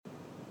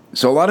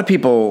So a lot of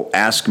people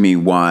ask me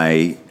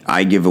why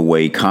I give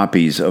away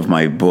copies of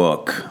my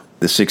book,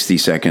 The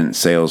 60-Second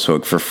Sales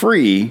Hook, for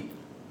free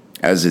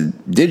as a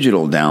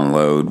digital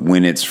download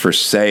when it's for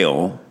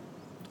sale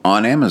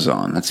on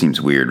Amazon. That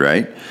seems weird,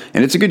 right?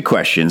 And it's a good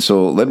question,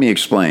 so let me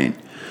explain.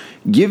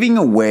 Giving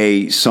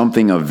away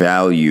something of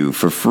value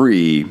for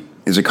free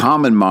is a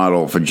common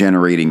model for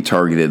generating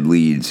targeted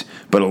leads,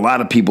 but a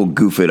lot of people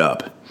goof it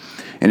up.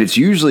 And it's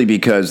usually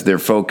because they're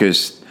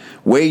focused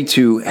way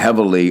too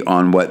heavily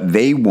on what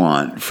they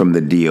want from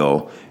the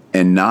deal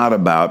and not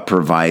about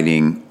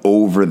providing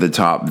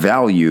over-the-top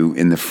value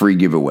in the free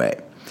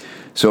giveaway.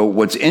 So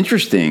what's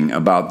interesting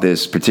about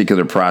this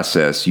particular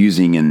process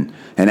using an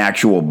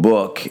actual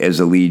book as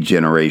a lead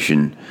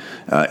generation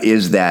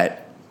is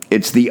that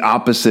it's the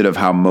opposite of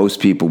how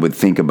most people would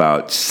think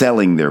about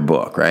selling their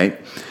book, right?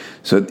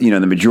 So, the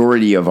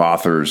majority of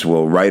authors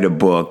will write a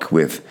book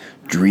with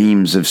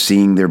dreams of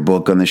seeing their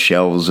book on the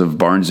shelves of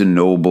Barnes &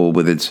 Noble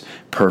with its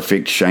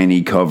perfect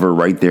shiny cover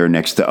right there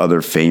next to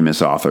other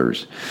famous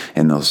authors.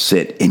 And they'll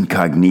sit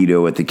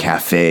incognito at the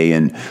cafe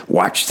and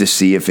watch to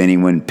see if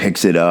anyone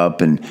picks it up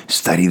and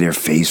study their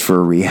face for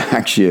a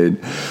reaction.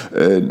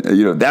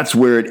 And, that's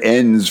where it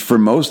ends for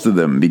most of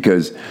them,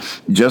 because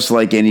just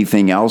like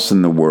anything else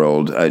in the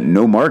world,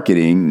 no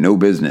marketing, no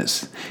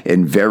business.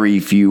 And very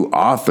few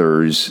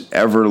authors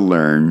ever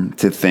learn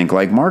to think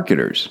like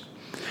marketers.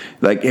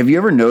 Like, have you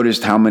ever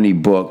noticed how many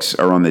books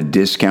are on the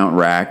discount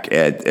rack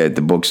at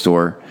the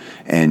bookstore?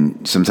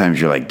 And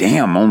sometimes you're like,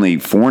 damn, only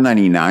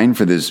 $4.99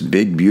 for this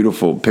big,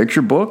 beautiful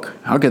picture book?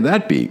 How could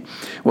that be?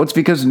 Well, it's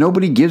because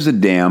nobody gives a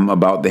damn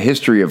about the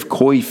history of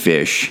koi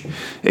fish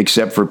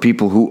except for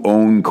people who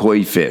own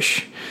koi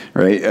fish,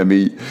 right?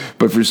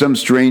 But for some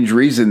strange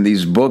reason,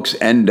 these books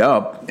end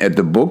up at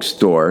the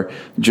bookstore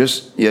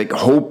just like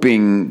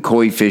hoping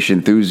koi fish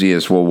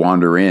enthusiasts will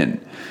wander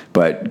in.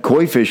 But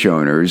koi fish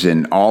owners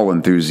and all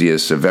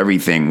enthusiasts of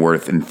everything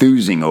worth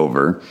enthusing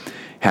over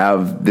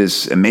have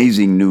this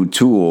amazing new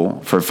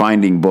tool for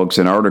finding books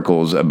and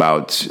articles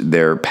about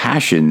their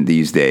passion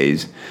these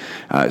days.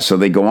 So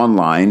they go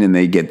online and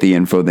they get the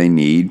info they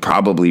need,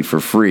 probably for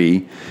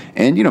free,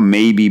 and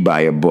maybe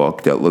buy a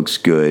book that looks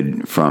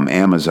good from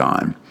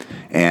Amazon.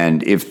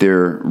 And if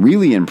they're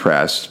really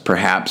impressed,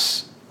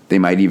 perhaps they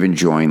might even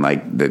join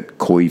like the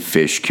koi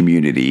fish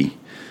community,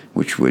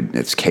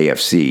 that's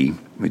KFC,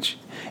 which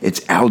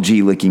it's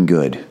algae looking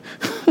good.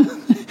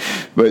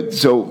 But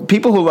so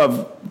people who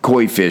love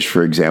koi fish,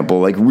 for example,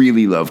 like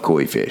really love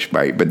koi fish,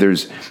 right? But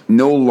there's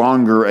no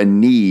longer a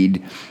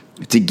need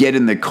to get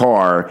in the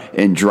car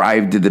and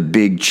drive to the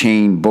big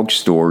chain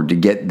bookstore to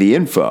get the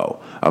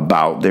info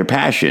about their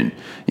passion.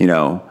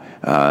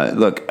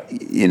 Look,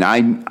 and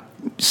I'm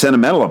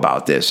sentimental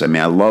about this.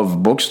 I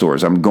love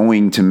bookstores. I'm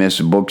going to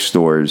miss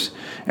bookstores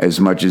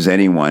as much as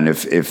anyone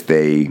if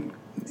they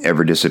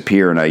ever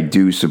disappear, and I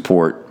do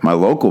support my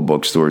local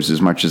bookstores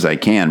as much as I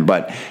can.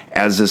 But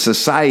as a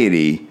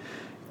society,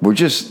 we're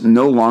just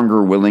no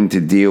longer willing to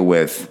deal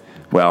with,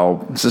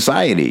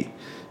 society,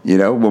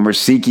 when we're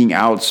seeking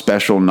out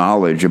special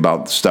knowledge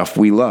about the stuff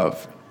we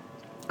love.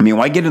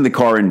 Why get in the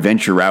car and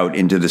venture out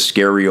into the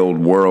scary old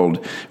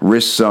world,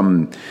 risk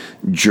some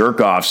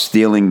jerk-off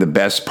stealing the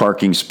best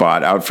parking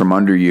spot out from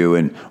under you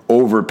and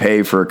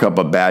overpay for a cup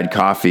of bad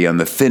coffee on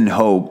the thin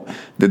hope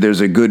that there's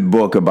a good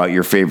book about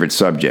your favorite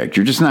subject?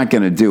 You're just not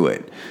going to do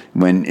it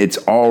when it's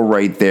all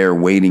right there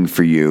waiting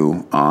for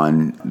you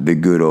on the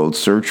good old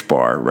search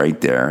bar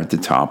right there at the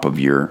top of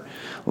your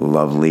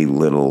lovely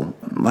little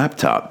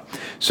laptop.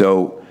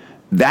 So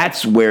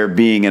that's where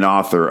being an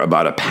author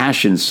about a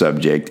passion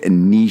subject, a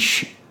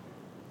niche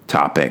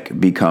topic,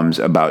 becomes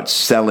about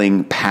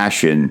selling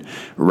passion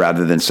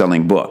rather than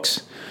selling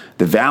books.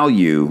 The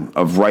value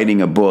of writing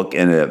a book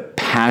in a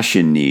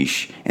passion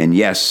niche, and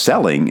yes,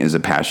 selling is a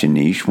passion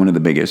niche, one of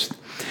the biggest,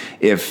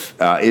 is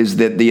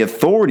that the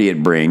authority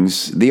it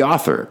brings the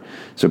author.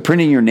 So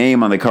printing your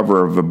name on the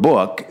cover of a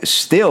book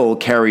still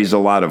carries a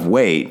lot of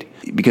weight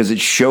because it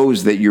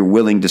shows that you're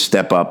willing to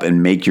step up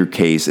and make your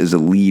case as a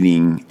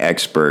leading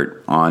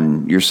expert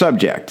on your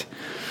subject.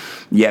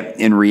 Yet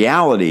in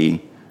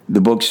reality, the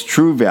book's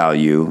true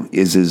value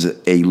is as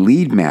a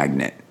lead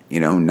magnet,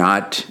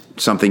 not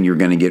something you're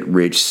going to get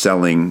rich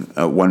selling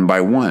one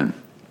by one.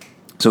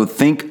 So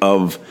think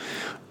of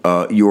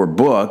your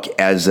book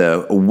as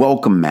a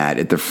welcome mat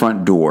at the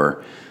front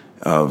door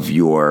of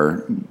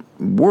your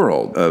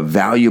world, a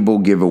valuable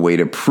giveaway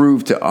to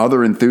prove to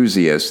other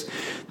enthusiasts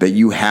that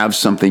you have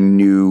something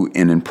new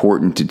and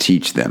important to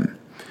teach them.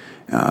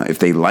 If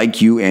they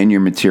like you and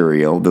your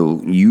material,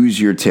 they'll use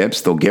your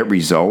tips, they'll get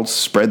results,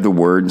 spread the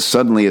word, and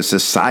suddenly a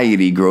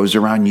society grows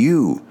around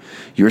you.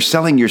 You're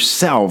selling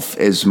yourself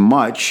as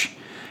much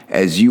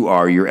as you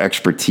are your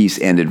expertise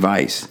and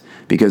advice.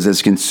 Because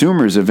as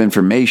consumers of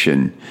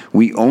information,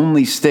 we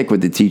only stick with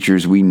the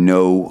teachers we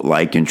know,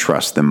 like, and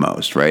trust the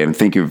most, right? And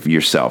think of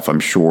yourself. I'm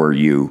sure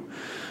you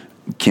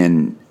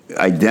can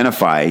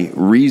identify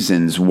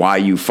reasons why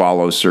you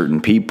follow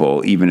certain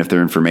people, even if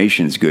their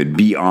information is good,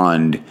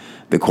 beyond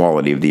the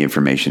quality of the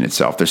information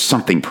itself. There's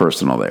something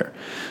personal there.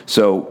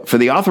 So for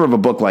the author of a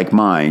book like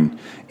mine,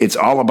 it's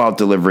all about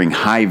delivering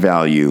high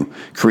value,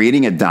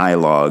 creating a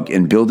dialogue,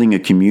 and building a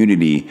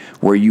community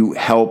where you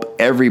help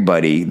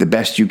everybody the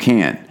best you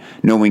can,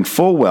 knowing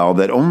full well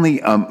that only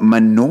a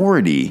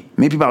minority,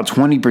 maybe about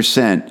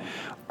 20%,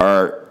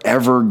 are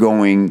ever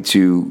going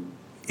to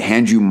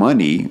hand you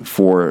money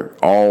for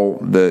all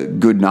the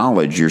good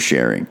knowledge you're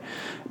sharing.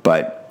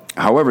 But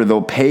however,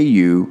 they'll pay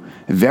you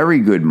very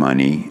good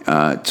money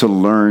to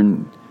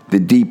learn the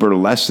deeper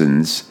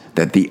lessons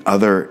that the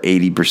other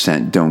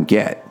 80% don't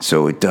get.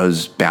 So it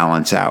does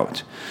balance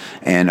out.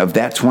 And of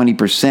that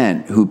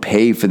 20% who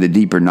pay for the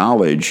deeper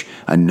knowledge,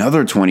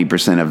 another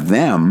 20% of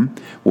them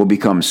will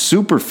become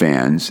super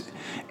fans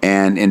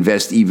and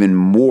invest even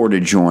more to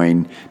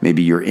join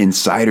maybe your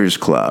insiders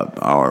club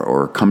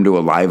or come to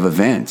a live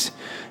event.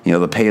 You know,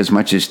 they'll pay as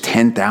much as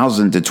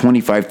 $10,000 to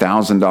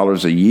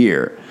 $25,000 a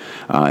year.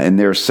 And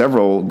there are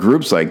several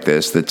groups like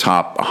this that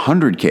top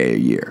 $100K a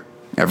year.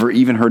 Ever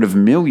even heard of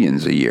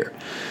millions a year?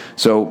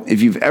 So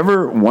if you've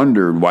ever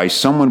wondered why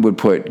someone would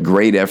put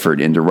great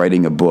effort into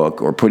writing a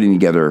book or putting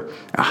together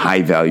a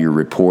high-value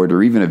report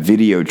or even a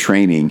video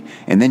training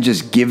and then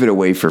just give it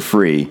away for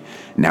free,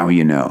 now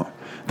you know.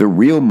 The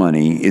real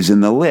money is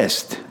in the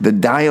list, the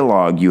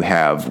dialogue you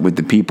have with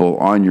the people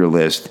on your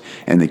list,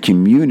 and the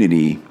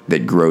community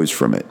that grows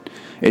from it.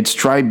 It's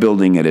tribe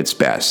building at its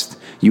best.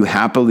 You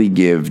happily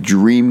give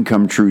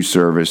dream-come-true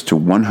service to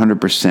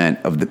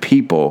 100% of the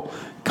people,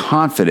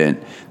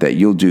 confident that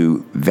you'll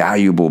do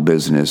valuable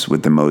business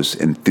with the most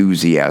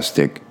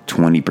enthusiastic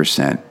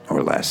 20%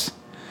 or less.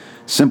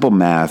 Simple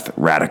math,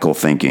 radical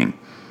thinking.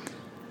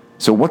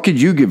 So what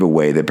could you give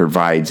away that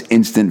provides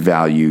instant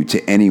value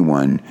to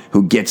anyone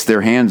who gets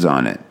their hands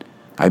on it?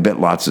 I bet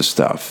lots of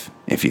stuff,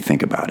 if you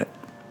think about it.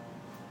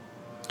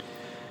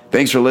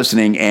 Thanks for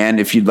listening, and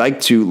if you'd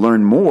like to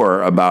learn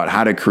more about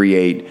how to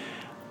create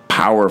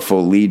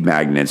powerful lead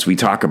magnets, we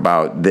talk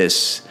about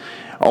this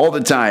all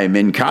the time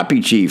in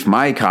Copy Chief,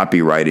 my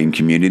copywriting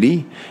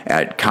community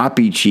at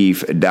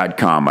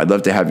copychief.com. I'd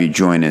love to have you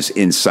join us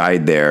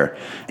inside there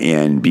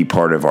and be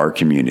part of our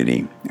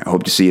community. I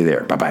hope to see you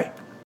there. Bye-bye.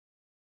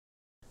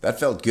 That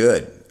felt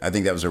good. I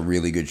think that was a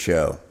really good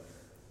show.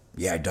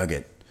 Yeah, I dug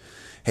it.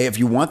 Hey, if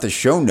you want the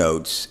show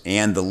notes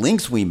and the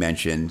links we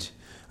mentioned,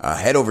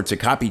 head over to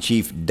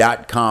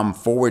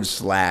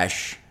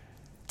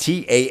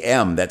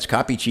copychief.com/TAM. That's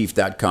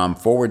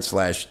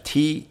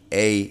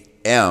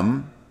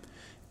copychief.com/TAM.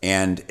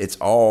 And it's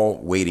all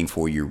waiting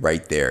for you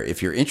right there.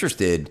 If you're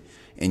interested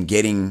in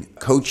getting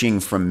coaching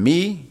from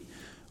me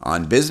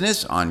on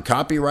business, on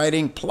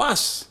copywriting,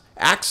 plus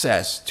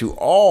access to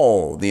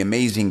all the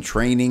amazing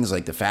trainings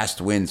like the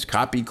Fast Wins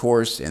Copy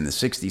Course and the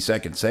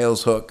 60-Second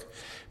Sales Hook,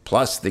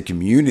 plus the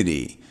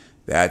community,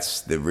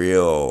 that's the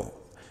real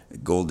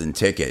golden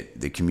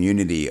ticket, the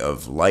community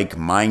of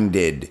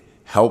like-minded,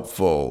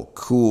 helpful,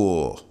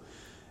 cool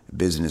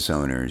business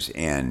owners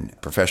and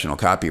professional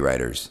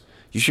copywriters.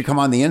 You should come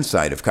on the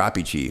inside of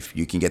Copy Chief.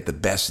 You can get the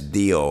best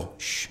deal.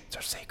 Shh, it's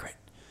our secret.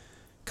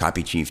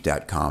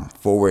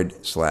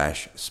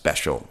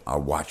 Copychief.com/special.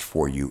 I'll watch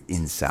for you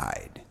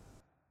inside.